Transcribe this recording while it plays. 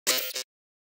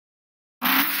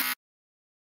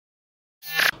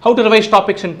How to revise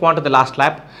topics in Quant in the last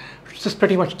lab. This is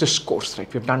pretty much this course,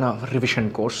 right? We've done a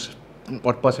revision course.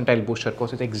 What percentile booster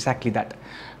course is exactly that.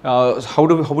 How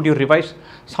would you revise?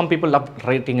 Some people love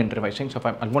writing and revising. So if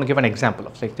I'm going to give an example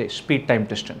of like the speed, time,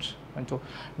 distance. And so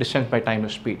distance by time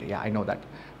is speed. Yeah, I know that.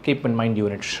 Keep in mind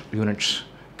units.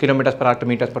 Kilometers per hour to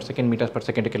meters per second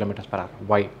to kilometers per hour.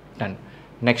 Why? Done.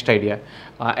 Next idea,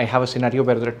 I have a scenario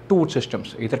where there are two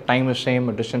systems, either time is same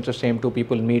or distance is same, two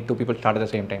people meet, two people start at the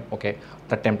same time. Okay,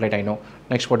 that template I know.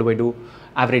 Next, what do I do?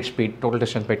 Average speed, total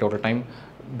distance by total time.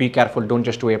 Be careful, don't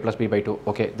just do a plus b by 2.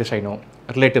 Okay, this I know.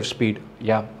 Relative speed,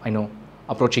 yeah, I know.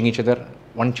 Approaching each other,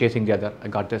 one chasing the other, I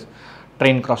got this.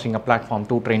 Train crossing a platform,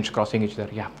 two trains crossing each other,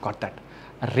 yeah, got that.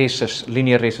 Races,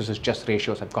 linear races is just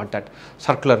ratios, I've got that.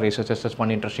 Circular races, this is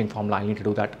one interesting formula, I need to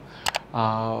do that.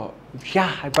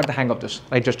 Yeah, I've got the hang of this,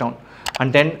 write this down.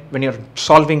 And then when you're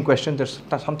solving questions,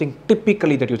 there's something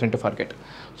typically that you tend to forget.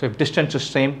 So if distance is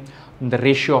same, the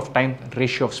ratio of time,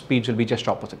 ratio of speeds will be just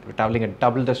opposite. If you're traveling at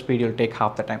double the speed, you'll take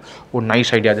half the time. Oh,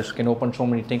 nice idea, this can open so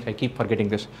many things, I keep forgetting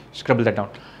this. Scribble that down,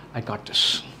 I got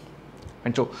this.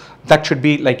 And so that should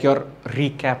be like your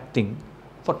recap thing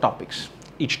for topics,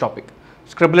 each topic.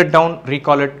 Scribble it down,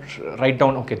 recall it, write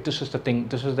down, okay, this is the thing,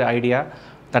 this is the idea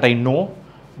that I know,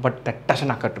 but that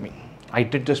doesn't occur to me. I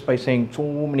did this by saying so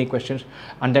many questions,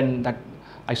 and then that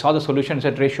I saw the solution,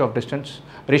 said ratio of distance,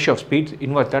 ratio of speeds,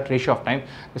 invert that, ratio of time,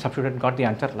 the substitute got the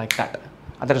answer like that.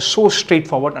 And that is so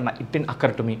straightforward, and it didn't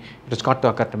occur to me, it has got to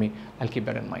occur to me, I'll keep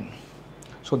that in mind.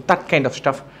 So that kind of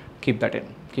stuff, keep that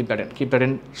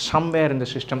in somewhere in the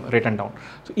system written down.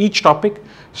 So each topic,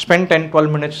 spend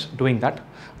 10-12 minutes doing that,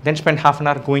 then spend half an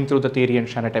hour going through the theory and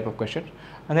standard type of questions,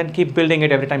 and then keep building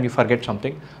it every time you forget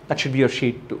something. That should be your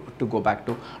sheet to go back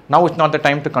to. Now it's not the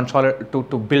time to consolidate, to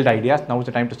build ideas. Now is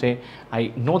the time to say,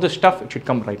 I know this stuff, it should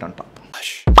come right on top.